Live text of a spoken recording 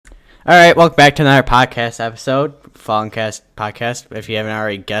All right, welcome back to another podcast episode, Fallencast podcast. If you haven't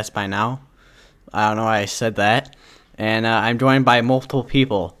already guessed by now, I don't know why I said that. And I'm joined by multiple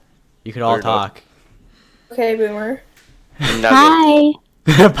people. You could all talk. Okay, Boomer. Hi.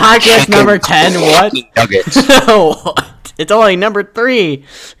 Podcast number 10. What? Nuggets. What? It's only number 3.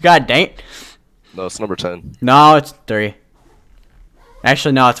 God dang. No, it's number 10. No, it's 3.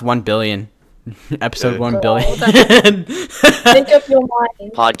 Actually, no, it's 1 billion. Episode 1 billion. Make up your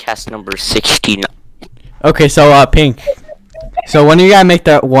mind. Podcast number 16. Okay, so Pink. So when are you gonna make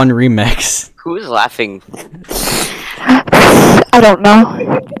that one remix? Who's laughing? I don't know.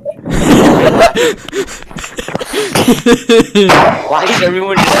 Why is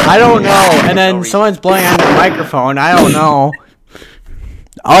everyone just... I don't know. And then someone's blowing on the microphone. I don't know.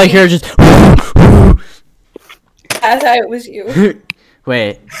 All I hear is just. I thought it was you.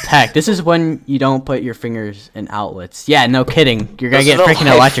 Wait, heck, this is when you don't put your fingers in outlets. Yeah, no kidding. You're gonna This get is freaking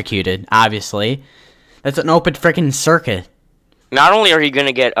life. electrocuted, obviously. That's an open freaking circuit. Not only are you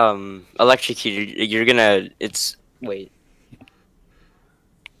gonna get electrocuted, you're gonna... Wait.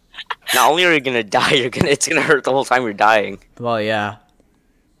 Not only are you gonna die, it's gonna hurt the whole time you're dying. Well, yeah.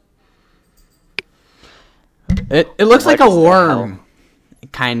 It looks like a What the worm.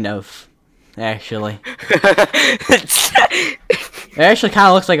 Kind of. Actually. It actually kind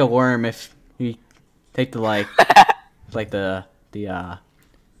of looks like a worm if you take the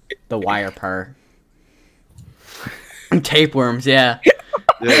the wire part. Tapeworms, yeah.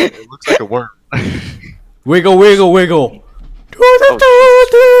 Yeah, it looks like a worm. Wiggle, wiggle, wiggle.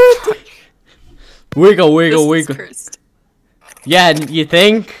 Wiggle, wiggle, wiggle. Yeah, you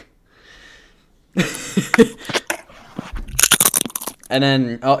think? And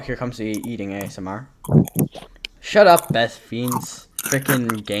then, oh, here comes the eating ASMR. Shut up, Best Fiends.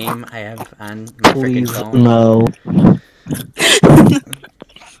 Frickin' game I have on my frickin' phone. No.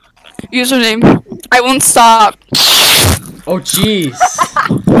 Username. I won't stop. Oh, jeez.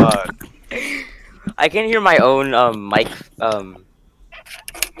 I can hear my own mic.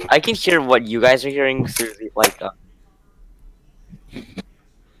 I can hear what you guys are hearing through the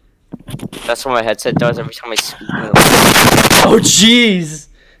That's what my headset does every time I speak. Oh, jeez.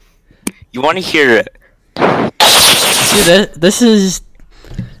 You want to hear it? Dude, this is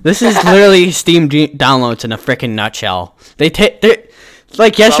literally Steam downloads in a frickin' nutshell.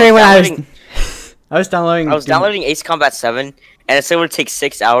 Like yesterday when I was downloading Ace Combat 7, and it said it would take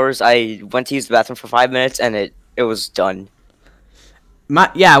 6 hours. I went to use the bathroom for 5 minutes, and it was done. when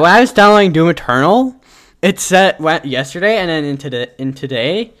I was downloading Doom Eternal, it said yesterday, and then in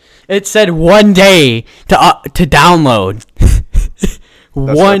today, it said 1 day to download.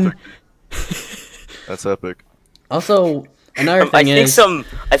 That's epic. Also, another thing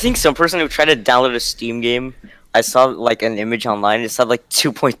I think some person who tried to download a Steam game, I saw like an image online. It said like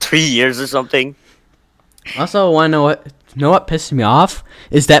 2.3 years or something. Also, want to know what pisses me off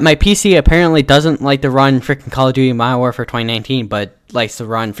is that my PC apparently doesn't like to run freaking Call of Duty Modern Warfare 2019, but likes to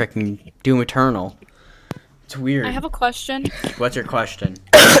run freaking Doom Eternal. It's weird. I have a question. What's your question?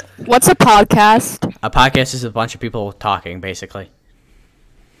 What's a podcast? A podcast is a bunch of people talking, basically.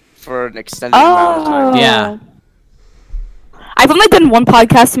 For an extended amount of time. Yeah. I've only done one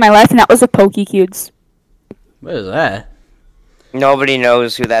podcast in my life, and that was with PokeCudes. What is that? Nobody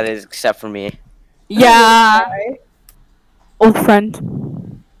knows who that is except for me. Yeah. Sorry. Old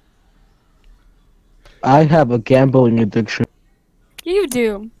friend. I have a gambling addiction. You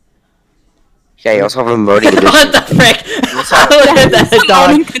do. Yeah, you also have a modding What the frick? Look at that Modding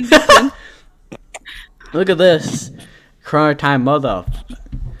dog. condition. Look at this. Chrono Time mother.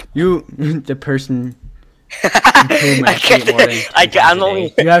 You, the person. whom I'm keep more than 10 times the a only.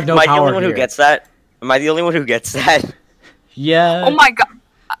 day. You have no Am I the power only one here. who gets that? Am I the only one who gets that? Yeah. Oh my god.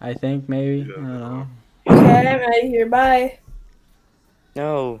 I think maybe. I don't know. Okay, I'm out of here. Bye.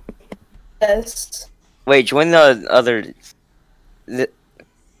 No. Yes. Wait, join the other. What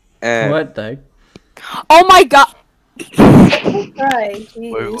the heck? Oh my god. Right.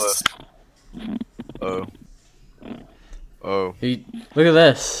 Wait, Jeez. what? Oh. Look at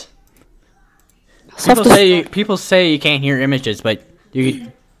this. Stuff People say you can't hear images, but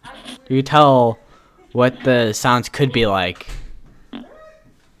you can tell what the sounds could be like.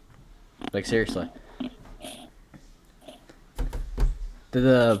 Like seriously. Did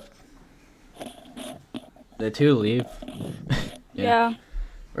the two leave? Yeah.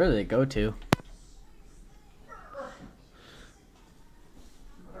 Where did they go to?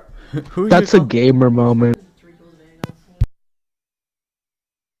 Who That's a gamer moment.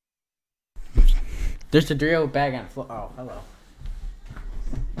 There's a Dorito bag on the floor. Oh, hello.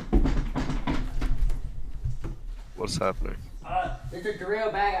 What's happening? There's a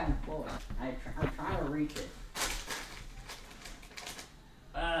Dorito bag on the floor. I'm trying to reach it.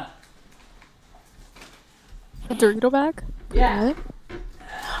 A Dorito bag? Yeah.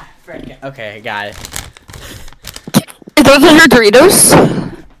 Okay, got it. Those are your Doritos?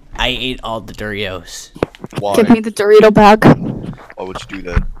 I ate all the Doritos. Why? Give me the Dorito bag. Why would you do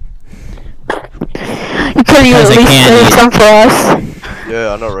that? Can you Because at I least can't save some for us?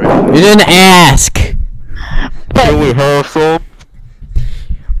 Yeah, I know, right? You didn't ask. Can we have some?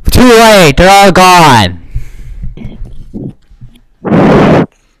 Too late. They're all gone.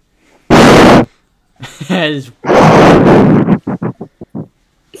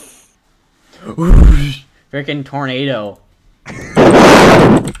 Freaking tornado.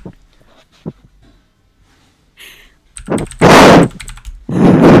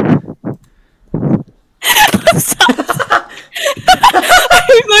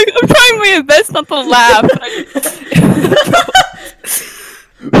 I'm trying my best not to laugh.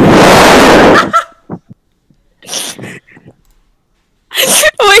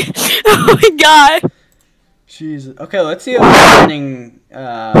 Oh my god. Jesus. Okay, let's see what happening.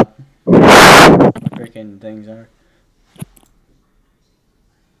 Freaking things are.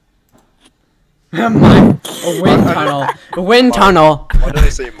 A wind tunnel. A wind tunnel. Why did I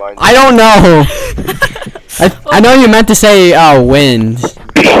say mine? I don't know. I know you meant to say wind.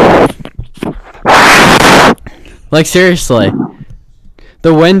 Like seriously.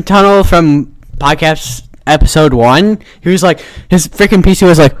 The wind tunnel from podcast episode 1, he was like, his freaking PC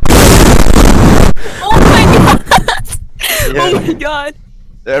was like. Oh my god. Yeah. Oh my god.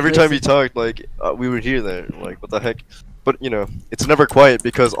 Every time you talked, like, we would hear that. Like, what the heck? But, you know, it's never quiet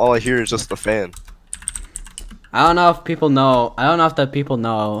because all I hear is just the fan. I don't know if people know. I don't know if the people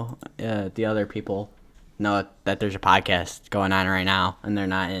know. The other people know that there's a podcast going on right now, and they're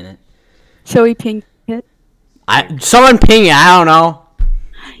not in it. Shall we ping it? Someone ping it. I don't know.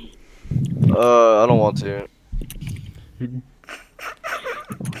 I don't want to.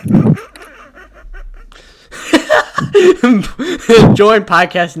 Join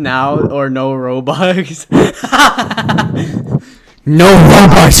podcast now or no Robux. No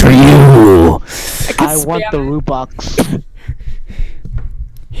Robux for you. I want the Robux.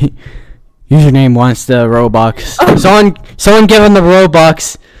 Username wants the Robux. Someone give him the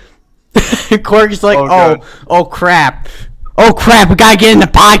Robux. Cork's like, God. oh crap. Oh crap, we gotta get in the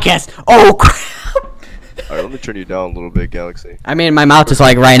podcast. Oh crap. Alright, let me turn you down a little bit, Galaxy. I mean, my mouth is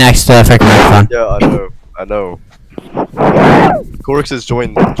like right next to the freaking microphone. Yeah, I know. Corix is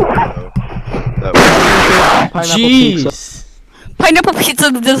joined though. That Pineapple Jeez. pizza. Pineapple pizza.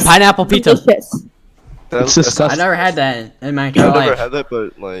 This Pineapple pizza. Delicious. It's I disgusting. never had that in my I've entire never life. had that,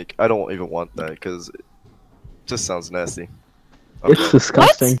 but like, I don't even want that because it just sounds nasty. It's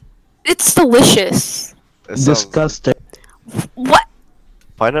disgusting. It's delicious. It sounds Disgusting. What?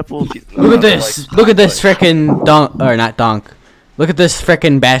 pineapple. Look at this. Look at this frickin' dunk. Or not dunk. Look at this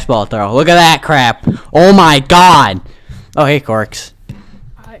frickin' basketball throw. Look at that crap. Oh my god. Oh, hey, Corks.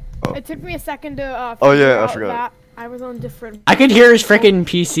 It took me a second to Oh, yeah, figure I out forgot. that I was on different. I could hear his frickin'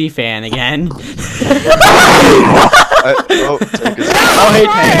 PC fan again. Oh, take it. Oh, hey, Sorry,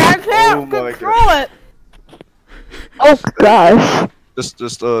 Tank. I can't Oh my control it. Oh gosh.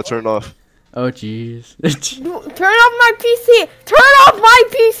 Just turn it off. Oh, jeez. Turn off my PC. Turn off my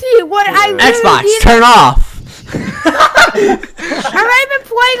PC. What I really Xbox, need- turn off. I've already been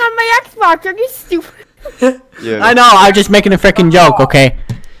playing on my Xbox. Are you stupid? Yeah. I know, I'm just making a frickin' joke, okay?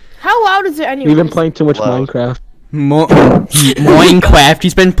 How loud is it anyway? You've been playing too much Loud. Minecraft. Minecraft,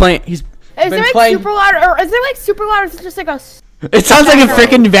 he's been playing, Is been it like playing- super loud, or is it like super loud? Or is it just like a? it sounds like a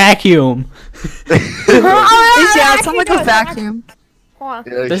frickin' vacuum. Oh, Yeah, it sounds like a vacuum. Hold on.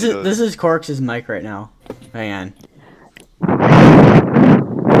 Yeah, This he is does. this is Corks' mic right now. Hang on.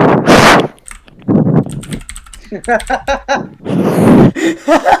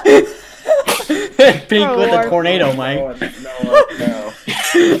 Pink Oh, with a Lord. tornado mic. No.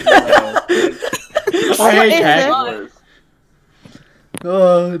 Oh, hey, What is Cat. it?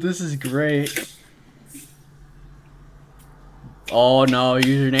 Oh, this is great. Oh no,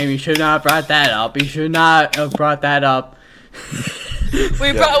 username, you should not have brought that up. You should not have brought that up.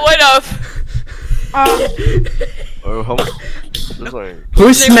 We brought one up. Oh, how much? There's like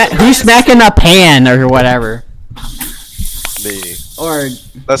Who's smacking a pan or whatever? me. Or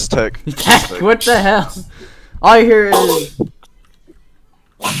That's tech. That's tech. what the hell? All I hear is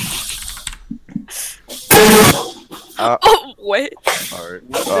Oh wait. Alright.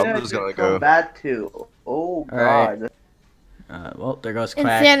 I'm just gonna go. That too. Oh Alright. god. well, there goes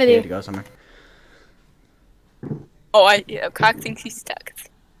Quack. Insanity. He had to go somewhere. Oh, yeah. Crack thinks he's stuck.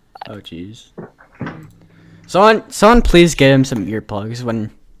 Oh jeez. Someone please get him some earplugs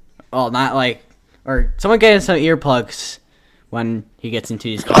when, well, not like, or someone get him some earplugs when he gets into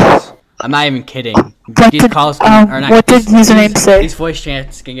these calls. I'm not even kidding. These calls are not. What did username say? These voice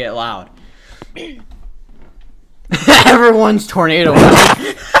chats can get loud. Everyone's tornado.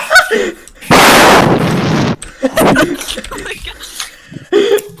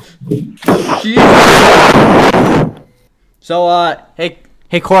 So, hey,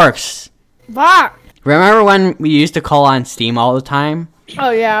 Quarks. Fuck. Remember when we used to call on Steam all the time?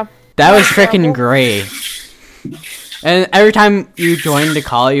 Oh yeah. That was freaking great. And every time you joined the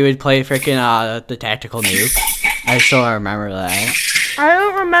call, you would play freaking the tactical nuke. I still remember that. I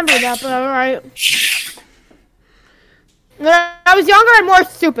don't remember that, but alright. I was younger and more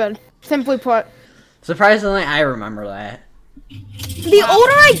stupid, simply put. Surprisingly, I remember that. The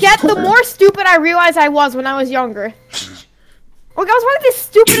older I get, the more stupid I realize I was when I was younger. Like, I was probably the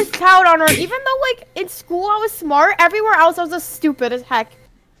stupidest child on earth. Even though, like, in school I was smart, everywhere else I was just stupid as heck.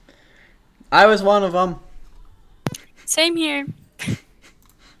 I was one of them. Same here.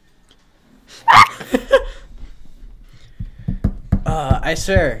 I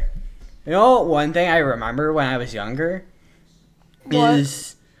swear. You know, one thing I remember when I was younger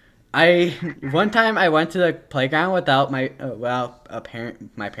is one time I went to the playground without my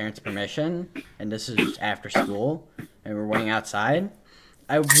parents' permission, and this is after school, and we're waiting outside.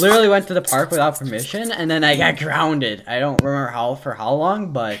 I literally went to the park without permission, and then I got grounded. I don't remember how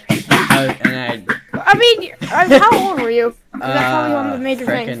long, but I mean, how old were you? That's probably one of the major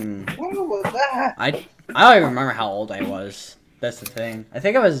things. What was that? I don't even remember how old I was. That's the thing. I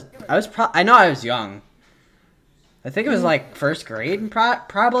think I know I was young. I think it was like first grade,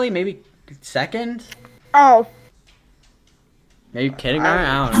 probably, maybe second. Oh. Are you kidding me?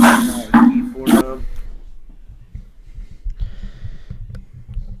 I don't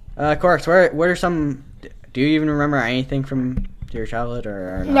know. Corks, what are some? Do you even remember anything from your childhood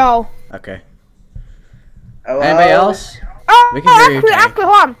or not? No. Okay. Hello? Anybody else? Oh, We can hear you, Jay. actually,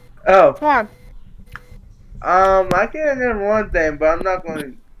 hold on. Oh, Hold on. I can remember one thing, but I'm not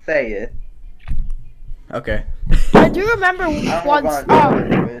going to say it. Okay. I do remember I don't once, want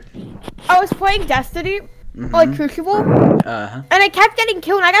to I was playing Destiny, like Crucible, Uh-huh. and I kept getting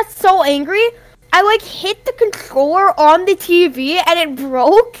killed, and I got so angry, I, like, hit the controller on the TV, and it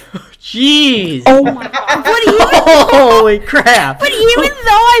broke. Jeez. Oh my god. But even, Holy crap. but even though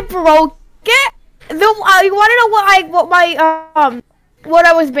I broke it, you want to know what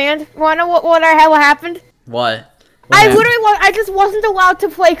I was banned? Want to know what happened? What? I just wasn't allowed to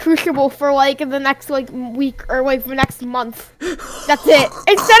play Crucible for like the next like week or like the next month. That's it.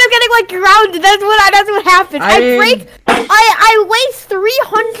 Instead of getting like grounded, that's what happened. I waste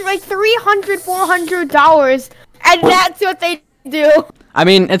 $400 and that's what they do. I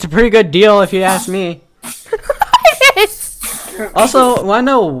mean, it's a pretty good deal if you ask me. Also, wanna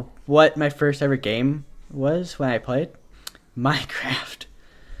know what my first ever game was when I played? Minecraft.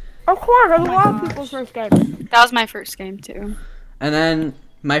 Of course, that's a lot of people's first game. That was my first game too. And then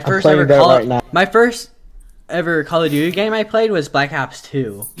my first playing that right now. ever Call of Duty game I played was Black Ops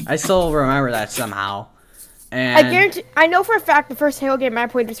 2. I still remember that somehow. And I know for a fact the first Halo game I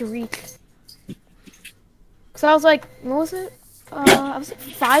played was Reach. So I was like, what was it? I was like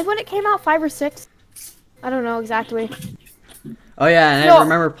 5 when it came out, 5 or 6. I don't know exactly. oh yeah, and No, I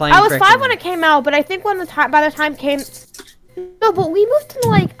remember playing. I was 5 when it came out, but I think by the time came. No, but we moved to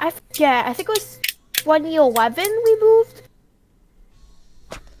like I forget. I think it was 2011 we moved.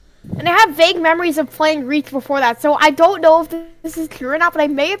 And I have vague memories of playing Reach before that, so I don't know if this is true or not, but I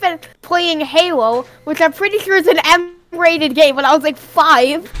may have been playing Halo, which I'm pretty sure is an M-rated game when I was like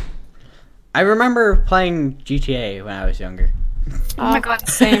 5. I remember playing GTA when I was younger. Oh my god,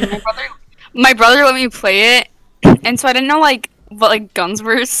 same. My brother let me play it, and so I didn't know like what like guns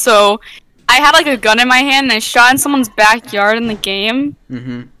were, so I had like a gun in my hand and I shot in someone's backyard in the game.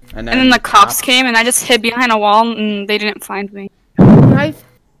 Mm-hmm. And then the cops came and I just hid behind a wall and they didn't find me. Nice.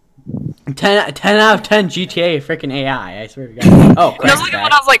 10 out of 10 GTA freaking AI, I swear to God. Oh, That was like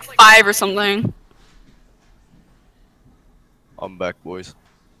when I was like 5 or something. I'm back, boys.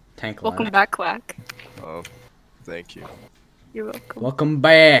 Tank Welcome line. back, Quack. Thank you. You're welcome. Welcome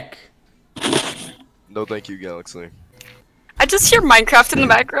back. No, thank you, Galaxy. I just hear Minecraft in the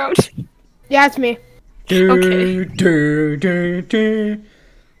background. Yeah, it's me. Okay.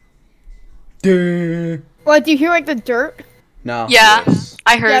 What, do you hear like the dirt? No. Yeah, Yes.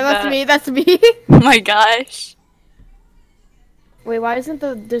 I heard Yeah, that. that's me. Oh my gosh. Wait, why isn't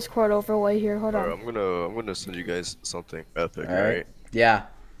the Discord overlay here? Hold on. Alright, I'm gonna send you guys something epic, Alright. alright? Yeah.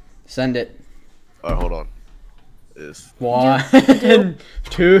 Send it. Alright, hold on. If 1,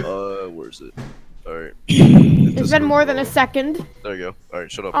 2. where's it? Alright. It's been more than a second. There you go.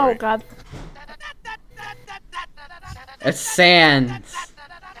 Alright, shut up. Oh alright. god. It's sand.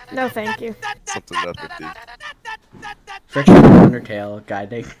 No, thank you. Something epic, dude. Freaking Undertale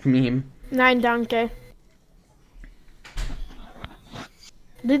guy meme. 9 donkey.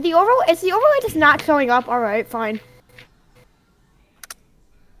 Did the overlay? Is the overlay just not showing up? All right, fine.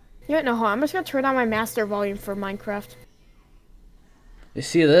 You know, hold on. I'm just gonna turn down my master volume for Minecraft. You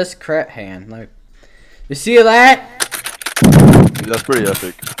see this crap hand? Like, you see that? Dude, that's pretty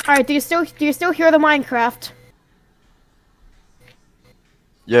epic. All right. Do you still hear the Minecraft?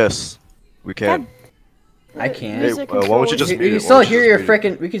 Yes, we can. I can't. Hey, Music why don't you controls. just We mute can it? still Why don't you hear your just mute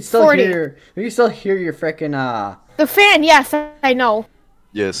it? frickin'. We can still 40. hear. We can still hear your frickin'. The fan, yes, I know.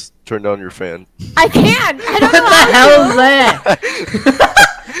 Yes, turn down your fan. I can. I don't know What the how hell is that?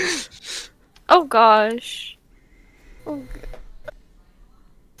 Oh gosh. to.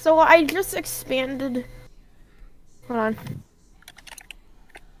 So I just expanded. Hold on.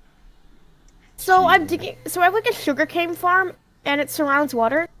 So I'm digging. So I have like a sugarcane farm, and it surrounds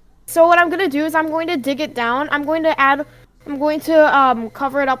water. So what I'm gonna do is I'm going to dig it down. I'm going to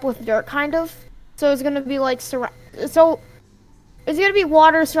cover it up with dirt, kind of. So it's gonna be like so. It's gonna be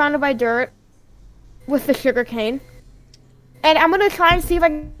water surrounded by dirt, with the sugarcane. And I'm gonna try and see if I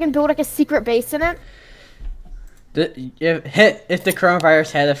can build like a secret base in it. If the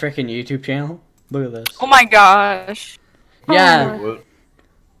coronavirus had a freaking YouTube channel, look at this. Oh my gosh. Yeah, What?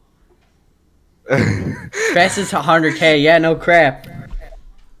 fastest 100K. Yeah, no crap.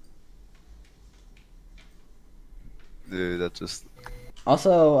 Dude, that just.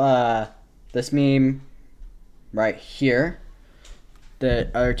 Also, this meme right here.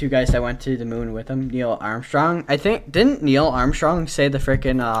 The other two guys that went to the moon with him, Neil Armstrong. I think didn't Neil Armstrong say the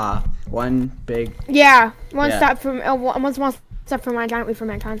frickin' one big? Yeah, one Yeah. step from one small step for mankind, leap for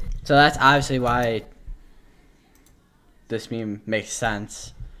mankind. So that's obviously why this meme makes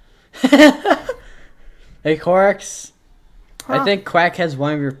sense. Hey Corix, I Huh. think Quack has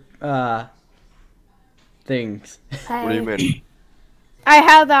one of your things. What do you mean? I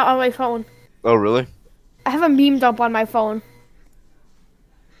have that on my phone. Oh, really? I have a meme dump on my phone.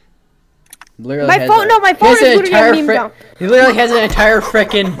 Literally My has phone, no, my phone he has is an literally a entire meme dump. He literally has an entire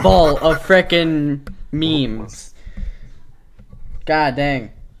frickin' bowl of frickin' memes. God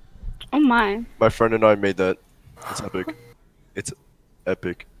dang. Oh my. My friend and I made that. It's epic. It's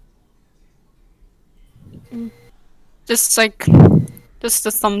epic. Just just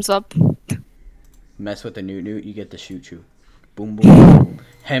a thumbs up. Mess with the newt, you get the shoot. Boom boom.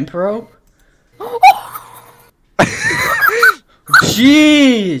 Hemp rope?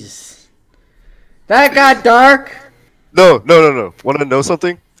 Jeez! That got dark! No. Want to know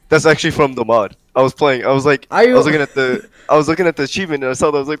something? That's actually from the mod. I was playing. I was like, Are you- I was looking at the achievement and I saw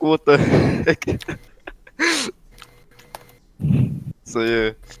that. I was like, what the heck? So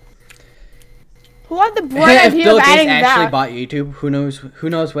yeah. Who had the bright If idea Bill of Gates adding actually that? bought YouTube, who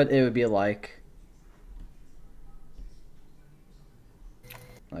knows what it would be like.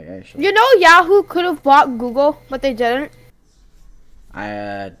 Like actually. You know, Yahoo could have bought Google, but they didn't.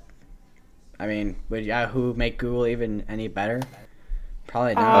 I mean, would Yahoo make Google even any better?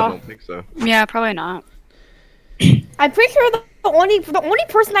 Probably I not. don't think so. Yeah, probably not. I'm pretty sure the only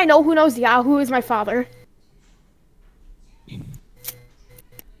person I know who knows Yahoo is my father.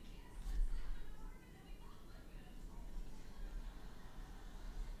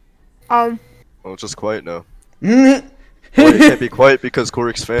 Oh, it's just quiet now. Mm. Well, it can't be quiet because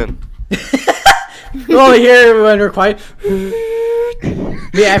Coric's fan. You only hear everyone we're quiet.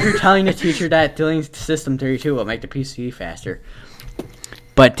 Me after telling the teacher that deleting System 32 will make the PC faster.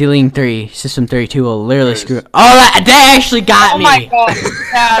 But deleting System 32 will literally Yes. screw. Oh, that actually got Oh me. my god.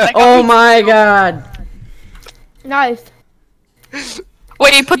 Yeah, that got Oh me. my god. Nice.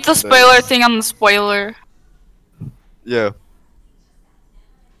 Wait, put the spoiler thing on the spoiler. Yeah.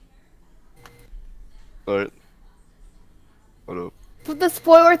 Alright. Hold up. Put the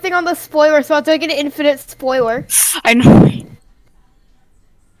spoiler thing on the spoiler, so it's like an infinite spoiler. I know.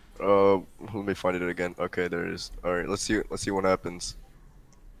 Let me find it again. Okay, there it is. Alright, let's see what happens.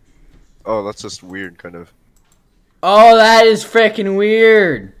 Oh, that's just weird, kind of. Oh, that is freaking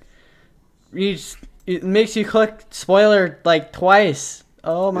weird. It makes you click spoiler like twice.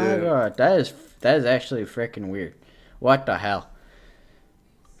 Oh my Yeah. god, that is actually freaking weird. What the hell?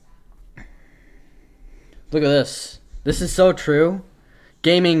 Look at this. This is so true.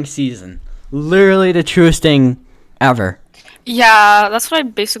 Gaming season. Literally the truest thing ever. Yeah, that's what I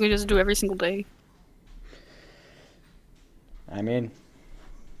basically just do every single day. I mean,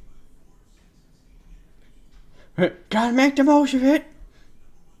 gotta make the most of it.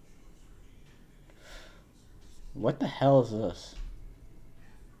 What the hell is this?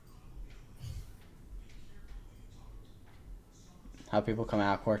 How people come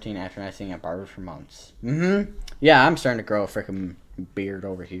out of quarantine after not seeing a barber for months. Mm-hmm. Yeah, I'm starting to grow a freaking beard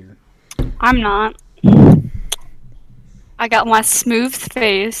over here. I'm not. I got my smooth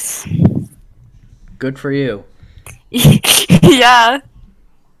face. Good for you. Yeah.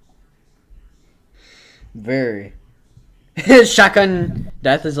 Very. Shotgun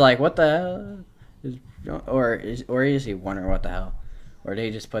Death is like, what the hell? Or is he wondering what the hell? Or did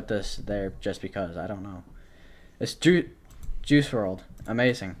he just put this there just because? I don't know. It's Juice World.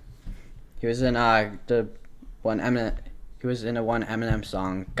 Amazing. He was in the one Eminem. He was in a one Eminem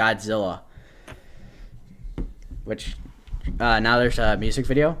song, Godzilla. Which now there's a music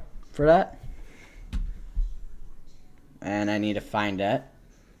video for that. And I need to find it.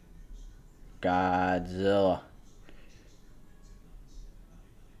 Godzilla.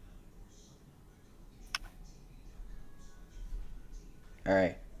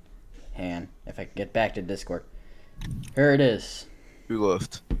 Alright. Han. If I can get back to Discord. Here it is. Who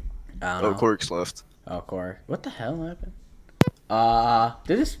left? I don't know. Oh, Cork's left. Oh, Cork. What the hell happened?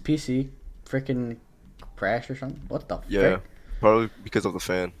 Did this PC freaking crash or something? What the Yeah, frick? probably because of the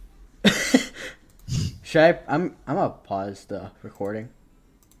fan. Should I'm gonna pause the recording.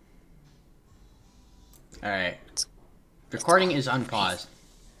 Alright. Recording is unpaused.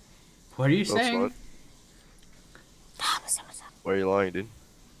 What are you No, it's saying? not. Why are you lying, dude?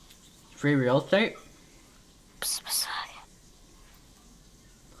 Free real estate?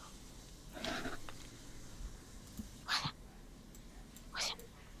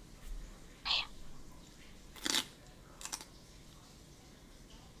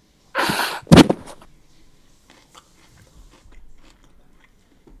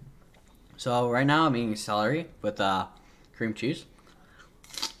 So right now I'm eating celery with cream cheese.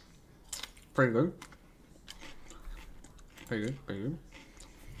 Pretty good. Pretty good. Pretty good.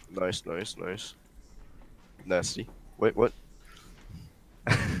 Nice, nice, nice. Nasty. Wait, what?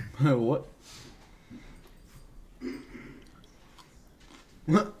 What?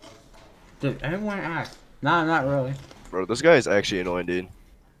 What? Did anyone ask? No, not really. Bro, this guy is actually annoying, dude.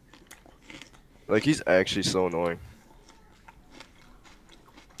 Like, he's actually so annoying.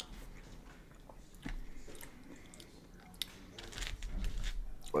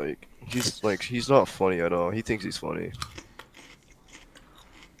 He's not funny at all. He thinks he's funny.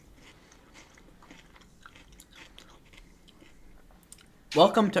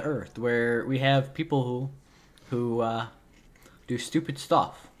 Welcome to Earth, where we have people who do stupid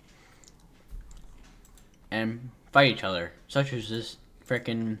stuff and fight each other, such as this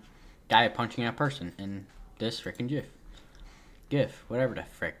frickin' guy punching a person in this frickin' GIF, whatever the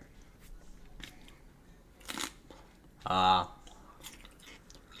frick.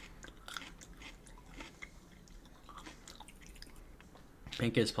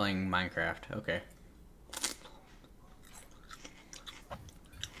 Pink is playing Minecraft. Okay.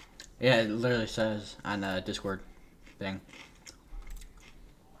 Yeah, it literally says on the Discord thing.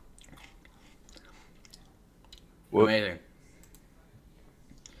 What? Amazing.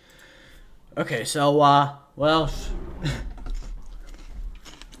 Okay, so, what else?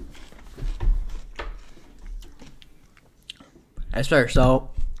 I swear, so,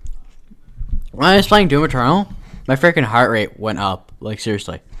 when I was playing Doom Eternal, my freaking heart rate went up. Like,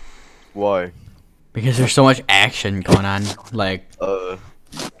 seriously. Why? Because there's so much action going on. Like Uh,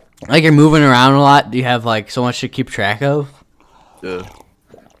 you're moving around a lot. You have, like, so much to keep track of. yeah.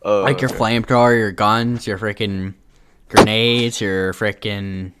 Like your Okay. flamethrower, your guns, your freaking grenades, your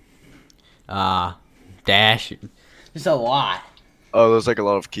freaking dash. There's a lot. Oh, there's like a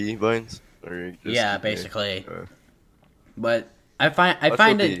lot of key vines? Or you just Yeah, keep- basically. Okay. But I find That's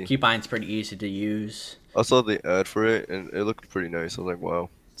that okay. keybind's pretty easy to use. I saw the ad for it, and it looked pretty nice. I was like, wow.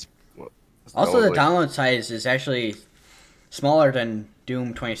 Also, I the was like, download size is actually smaller than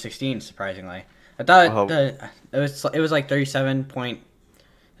Doom 2016. Surprisingly, I thought it was like 37 point,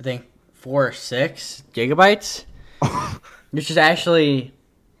 I think 46 gigabytes, which is actually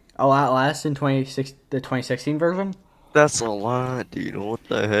a lot less than the 2016 version. That's a lot, dude. What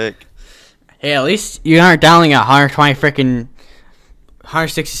the heck? Hey, at least you aren't downloading a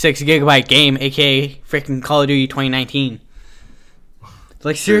 166 gigabyte game, aka freaking Call of Duty 2019.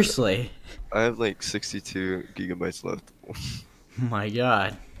 Like, seriously. I have like 62 gigabytes left. Oh my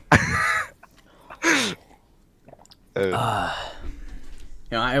god.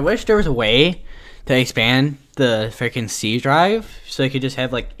 I wish there was a way to expand the freaking C drive so you could just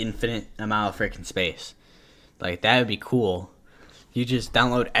have like infinite amount of freaking space. Like, that would be cool. You just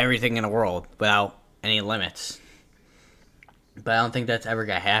download everything in the world without any limits. But I don't think that's ever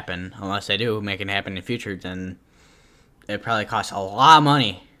gonna happen unless they do make it happen in the future. Then it probably costs a lot of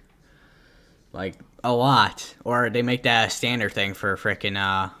money, like a lot, or they make that a standard thing for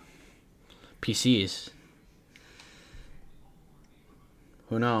frickin' PCs.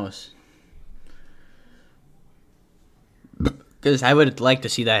 Who knows? Because I would like to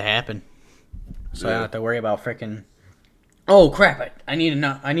see that happen, so I don't have to worry about frickin'. Oh crap! I need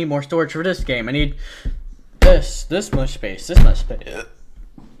I need more storage for this game. I need this much space. This much space. Yeah,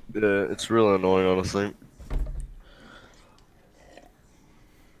 it's really annoying, honestly.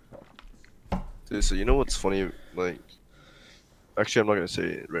 Dude, so you know what's funny? Like, actually, I'm not gonna say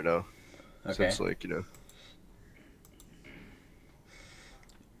it right now. Okay. Since, like,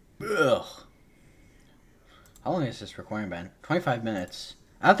 Ugh. How long has this recording been? 25 minutes.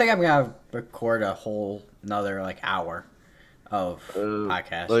 I don't think I'm gonna record a whole another like hour of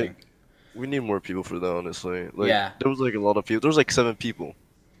podcasting. Like, we need more people for that, honestly. Like, Yeah. there was like a lot of people. There was like 7 people,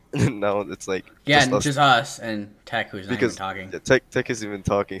 and now it's like Just us and Tech, who's not even because talking. Tech isn't even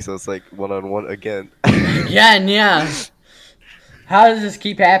talking, so it's like one-on-one again. Yeah. How does this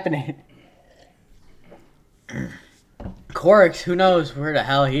keep happening? Corks, who knows where the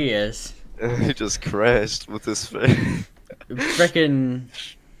hell he is? He just crashed with his face. Frickin'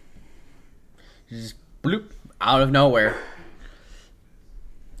 just bloop out of nowhere.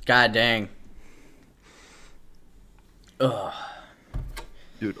 God dang. Ugh.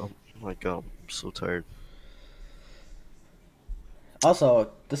 Dude, oh my god, I'm so tired. Also,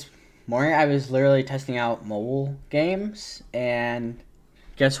 this morning I was literally testing out mobile games, and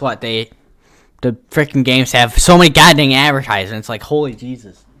guess what? The freaking games have so many goddamn advertisements. Like, holy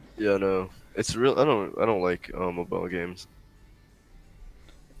Jesus. Yeah, no, it's real. I don't like mobile games.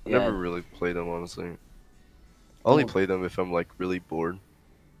 I Yeah. never really play them, honestly. I only play them if I'm like really bored.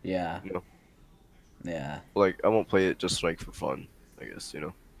 Yeah. You know? Yeah. Like, I won't play it just like for fun, I guess,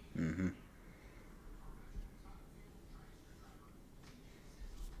 Mm-hmm.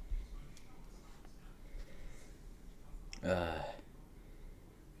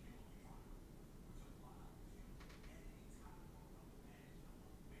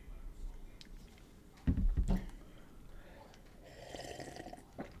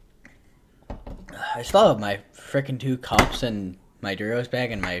 I still have my frickin' 2 cups and my Doritos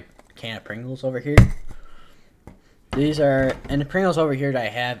bag and my can of Pringles over here. These are, and the Pringles over here that I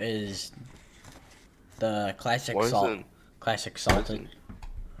have is the classic classic salted.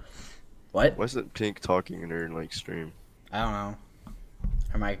 What? Why isn't Pink talking in her like stream? I don't know.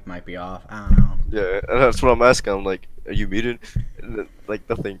 Her mic might be off. I don't know. Yeah, and that's what I'm asking. I'm like, are you muted? And then, like,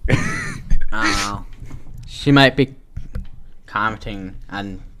 nothing. I don't know. She might be commenting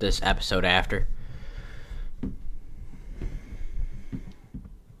on this episode after.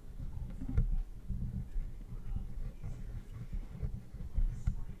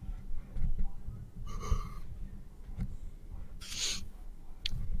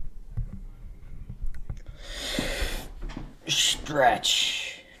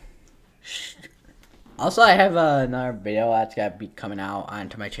 Stretch. Also, I have another video that's got to be coming out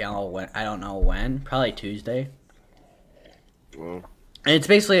onto my channel when I don't know when, probably Tuesday. Well, And it's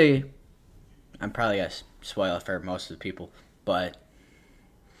basically, I'm probably gonna spoil it for most of the people, but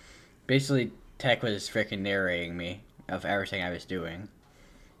basically Tech was freaking narrating me of everything I was doing,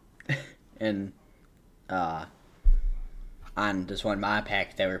 and on this one mod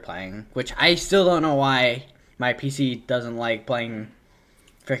pack that we're playing, which I still don't know why my PC doesn't like playing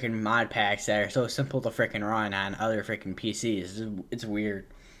freaking mod packs that are so simple to freaking run on other freaking PCs. It's weird.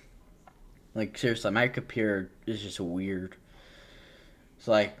 Like, seriously, my computer is just weird. It's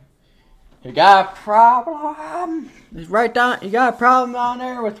like, you got a problem? Just write down, you got a problem down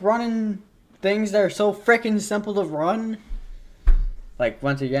there with running things that are so freaking simple to run? Like,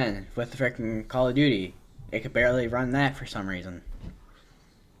 once again, with the freaking Call of Duty, it could barely run that for some reason.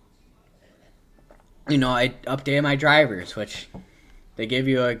 You know, I updated my drivers, which they give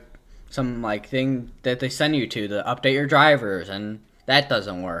you some like thing that they send you to update your drivers, and that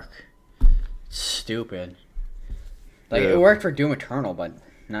doesn't work. It's stupid. Like, it worked for Doom Eternal, but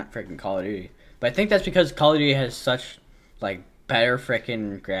not freaking Call of Duty. But I think that's because Call of Duty has such like better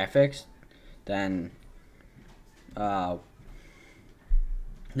freaking graphics than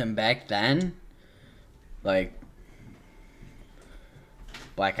back then. Like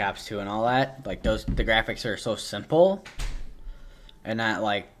Black Ops 2 and all that. Like, the graphics are so simple and not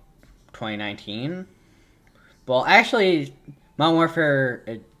like 2019. Well, actually, Modern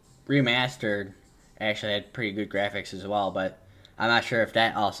Warfare Remastered actually had pretty good graphics as well, but I'm not sure if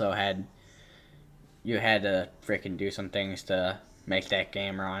that also had, you had to freaking do some things to make that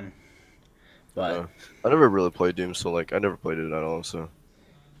game run. but I never really played Doom, so like I never played it at all. So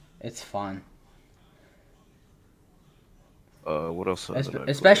it's fun. what else?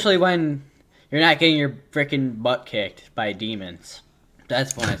 Especially when you're not getting your freaking butt kicked by demons.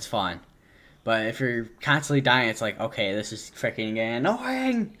 That's when it's fun. But if you're constantly dying, it's like, okay, this is freaking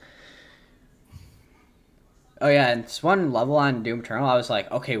annoying. Oh yeah, and it's one level on Doom Eternal. I was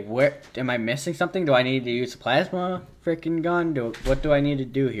like, okay, where am I missing something? Do I need to use a plasma freaking gun? What do I need to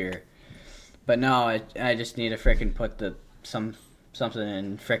do here? But no, I just need to freaking put something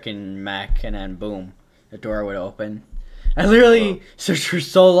in freaking mech, and then boom, the door would open. I literally searched for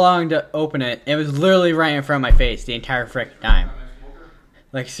so long to open it. It was literally right in front of my face the entire freaking time.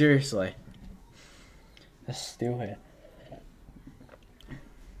 Like seriously, that's stupid.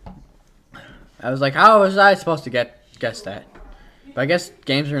 I was like, how was I supposed to guess that? But I guess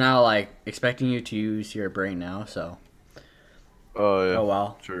games are now like expecting you to use your brain now, so. Oh yeah. Oh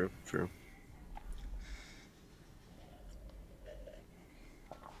well. True.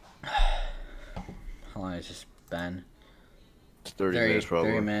 How long has this been? It's 30 minutes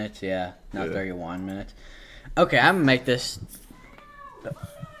probably. 30 minutes, yeah. Not Yeah. 31 minutes. Okay, I'm gonna make this. What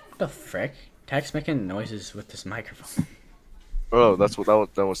the frick? Tech's making noises with this microphone. Oh, that's what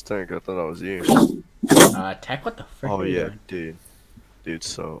that was Tank. I thought that was you. Tech, what the frick? Oh are you yeah, doing? dude.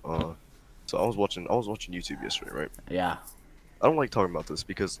 So I was watching YouTube yesterday, right? Yeah. I don't like talking about this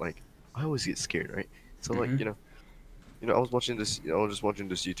because like I always get scared, right? So like Mhm. I was watching this. I was just watching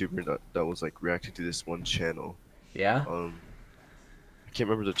this YouTuber that was like reacting to this one channel. Yeah. I can't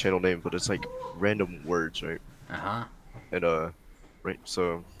remember the channel name, but it's like random words, right? Uh huh. And right.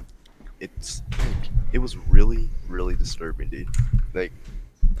 So it's like it was really disturbing, dude. Like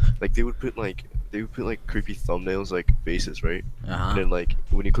they would put like creepy thumbnails, like faces, right? Uh And huh. then like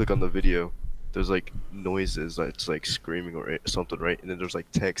when you click on the video, there's like noises that's like screaming or something, right? And then there's like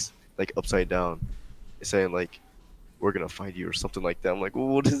text like upside down, saying like we're gonna find you or something like that. I'm like,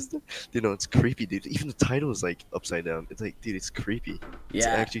 what is that? It's creepy, dude. Even the title is like upside down. It's like, dude, it's creepy. It's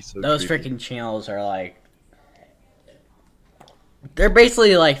Yeah. actually so Those creepy. freaking channels are like. They're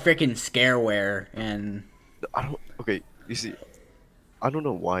basically like freaking scareware, and. I don't. Okay, you see, I don't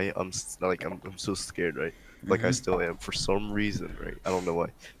know why I'm so scared, right? Like I Mhm. still am for some reason, right? I don't know why.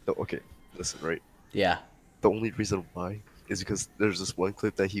 No, okay, listen, right? Yeah. The only reason why is because there's this one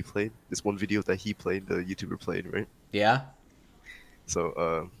clip that he played, this one video that he played, the YouTuber played, right? Yeah.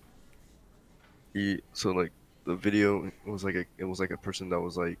 So so like the video was like a person that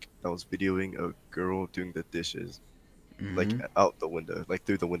was videoing a girl doing the dishes, like Mhm. out the window, like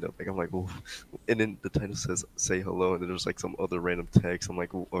through the window. Like I'm like, oh, and then the title says say hello, and then there's like some other random text. I'm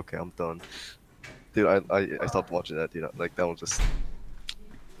like, oh, okay, I'm done, dude. I stopped watching that, dude. Like that was just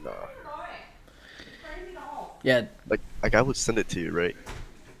nah. Yeah. Like I would send it to you, right?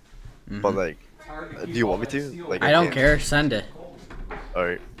 But Mhm. like, do you want me to? Like I don't can't. care. Send it. All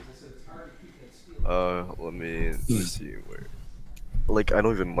right. Let's see where. Like I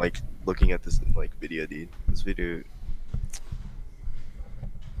don't even like looking at this like video, dude. This video.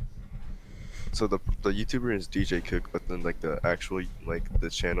 So the YouTuber is DJ Cook, but then like the actual like the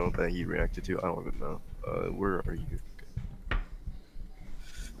channel that he reacted to, I don't even know. Where are you?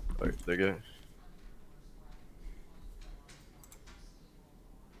 Alright, there you go.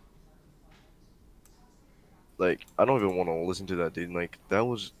 Like I don't even want to listen to that, dude. Like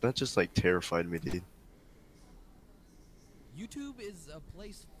that just like terrified me, dude. YouTube is a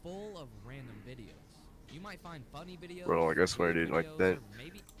place full of random videos. You might find funny videos. Bro, like I swear, dude. Like that.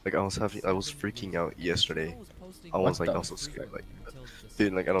 Like I was freaking out yesterday. I was like also scared, like,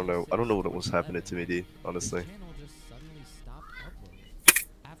 dude. Like I don't know what was happening to me, dude. Honestly.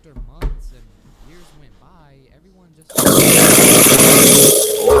 After months and years went by, everyone just.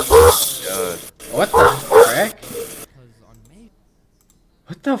 God. What the frick?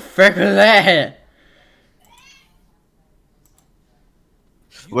 What the frick was that?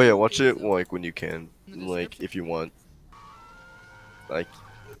 Well, yeah, watch it like when you can, like if you want. Like,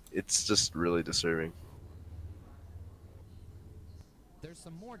 it's just really disturbing. There's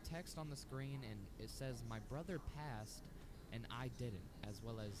some more text on the screen, and it says, "My brother passed, and I didn't," as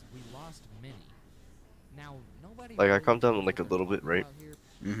well as, "We lost many." Now, nobody. Like I calmed down like a little bit, right?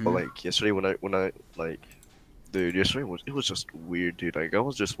 Mhm. But like yesterday when I like, dude, yesterday it was just weird, dude. Like I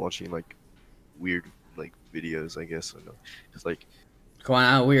was just watching like weird like videos, I guess. I don't know. It's like. Going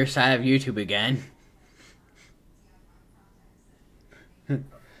on a weird side of YouTube again.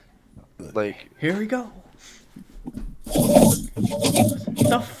 Like here we go. What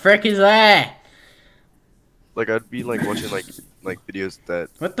the frick is that? Like I'd be like watching like videos that.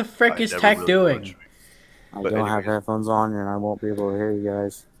 What the frick I is never Tech really doing? watch. I But don't have anyway. headphones on and I won't be able to hear you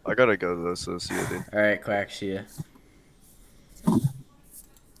guys. I gotta go though, so see you, dude. All right, Quack. See ya. All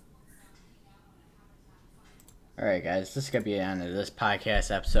right, guys. This is gonna be the end of this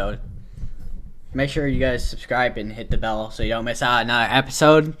podcast episode. Make sure you guys subscribe and hit the bell so you don't miss out on another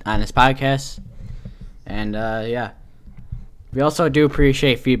episode on this podcast. And yeah, we also do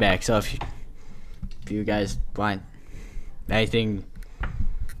appreciate feedback. So if you guys want anything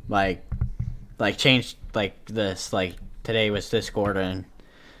like change like this, like today was Discord and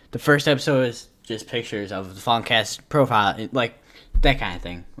the first episode is just pictures of the Funkcast profile, like that kind of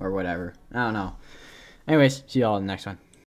thing or whatever. I don't know. Anyways, see y'all in the next one.